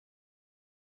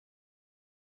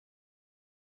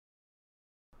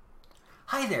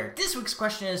Hi there, this week's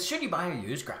question is, should you buy a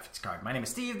used graphics card? My name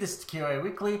is Steve, this is TQA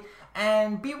Weekly,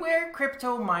 and beware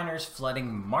crypto miners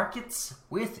flooding markets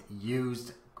with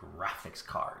used graphics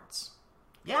cards.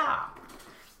 Yeah,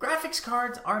 graphics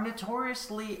cards are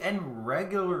notoriously and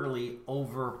regularly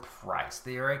overpriced.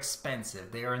 They are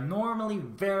expensive. They are normally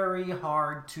very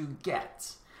hard to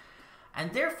get.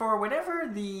 And therefore, whenever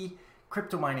the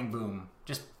crypto mining boom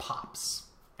just pops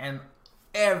and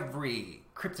every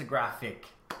cryptographic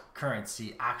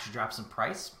currency actually drops in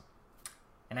price,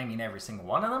 and I mean every single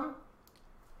one of them,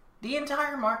 the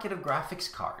entire market of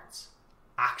graphics cards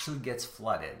actually gets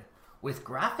flooded with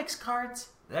graphics cards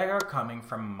that are coming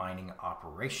from mining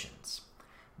operations.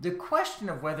 The question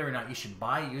of whether or not you should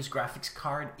buy a used graphics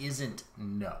card isn't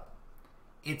no.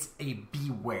 It's a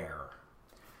beware.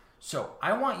 So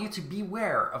I want you to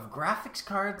beware of graphics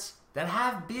cards that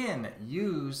have been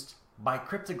used by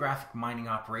cryptographic mining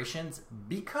operations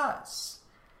because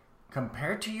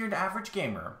compared to your average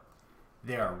gamer,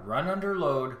 they are run under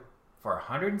load for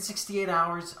 168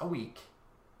 hours a week,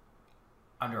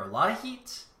 under a lot of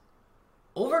heat,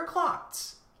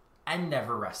 overclocked, and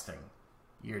never resting.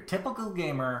 Your typical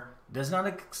gamer does not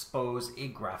expose a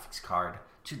graphics card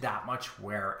to that much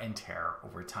wear and tear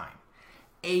over time.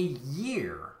 A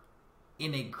year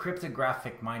in a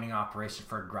cryptographic mining operation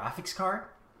for a graphics card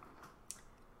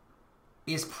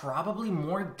is probably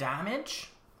more damage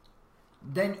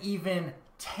than even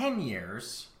 10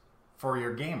 years for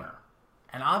your gamer.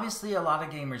 And obviously a lot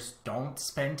of gamers don't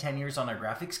spend 10 years on a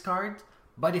graphics card,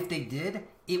 but if they did,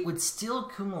 it would still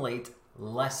accumulate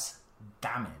less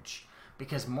damage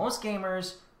because most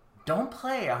gamers don't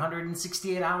play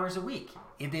 168 hours a week.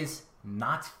 It is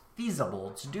not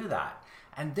feasible to do that.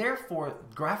 And therefore,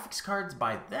 graphics cards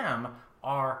by them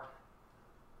are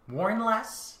worn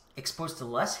less, exposed to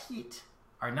less heat,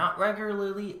 are not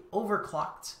regularly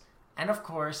overclocked, and of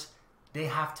course, they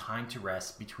have time to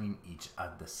rest between each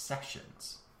of the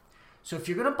sessions. So if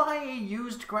you're going to buy a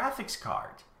used graphics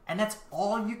card, and that's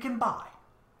all you can buy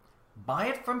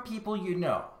it from people you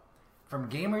know, from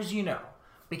gamers you know,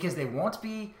 because they won't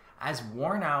be as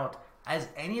worn out as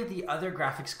any of the other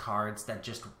graphics cards that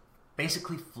just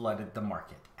basically flooded the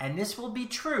market. And this will be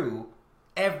true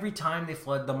every time they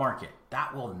flood the market.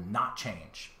 That will not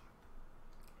change.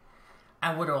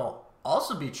 And what will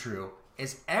also be true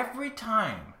is every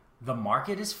time the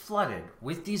market is flooded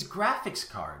with these graphics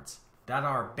cards that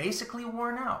are basically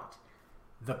worn out,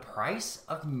 the price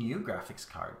of new graphics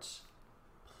cards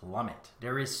plummet.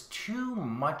 There is too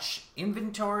much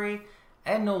inventory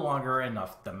and no longer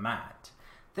enough demand.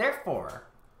 Therefore,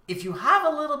 if you have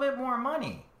a little bit more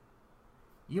money,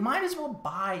 you might as well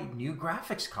buy new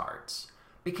graphics cards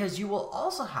because you will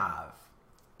also have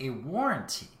a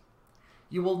warranty.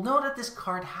 You will know that this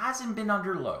card hasn't been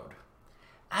under load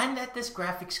and that this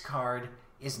graphics card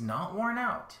is not worn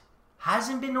out,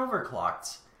 hasn't been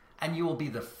overclocked, and you will be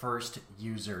the first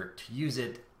user to use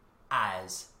it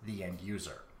as the end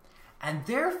user. And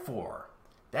therefore,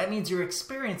 that means your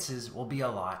experiences will be a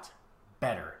lot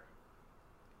better.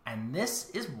 And this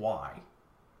is why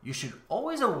you should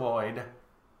always avoid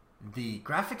the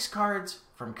graphics cards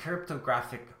from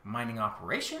cryptographic mining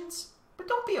operations, but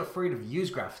don't be afraid of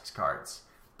used graphics cards.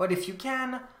 But if you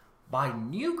can, buy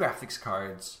new graphics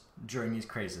cards during these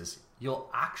crazes. You'll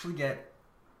actually get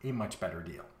a much better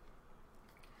deal.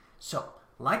 So,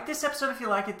 like this episode if you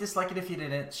like it, dislike it if you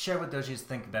didn't, share with those you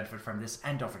think benefit from this,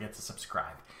 and don't forget to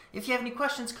subscribe. If you have any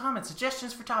questions, comments,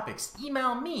 suggestions for topics,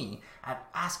 email me at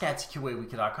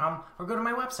ask@tqaweekly.com or go to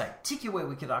my website,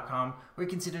 tqaweekly.com, where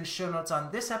you can see the show notes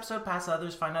on this episode, past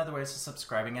others, find other ways of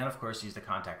subscribing, and of course use the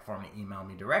contact form to email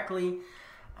me directly.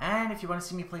 And if you want to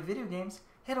see me play video games,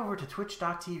 head over to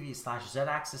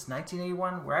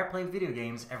twitch.tv/zaxis1981, where I play video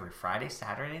games every Friday,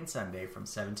 Saturday, and Sunday from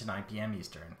 7 to 9 p.m.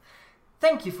 Eastern.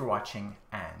 Thank you for watching,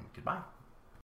 and goodbye.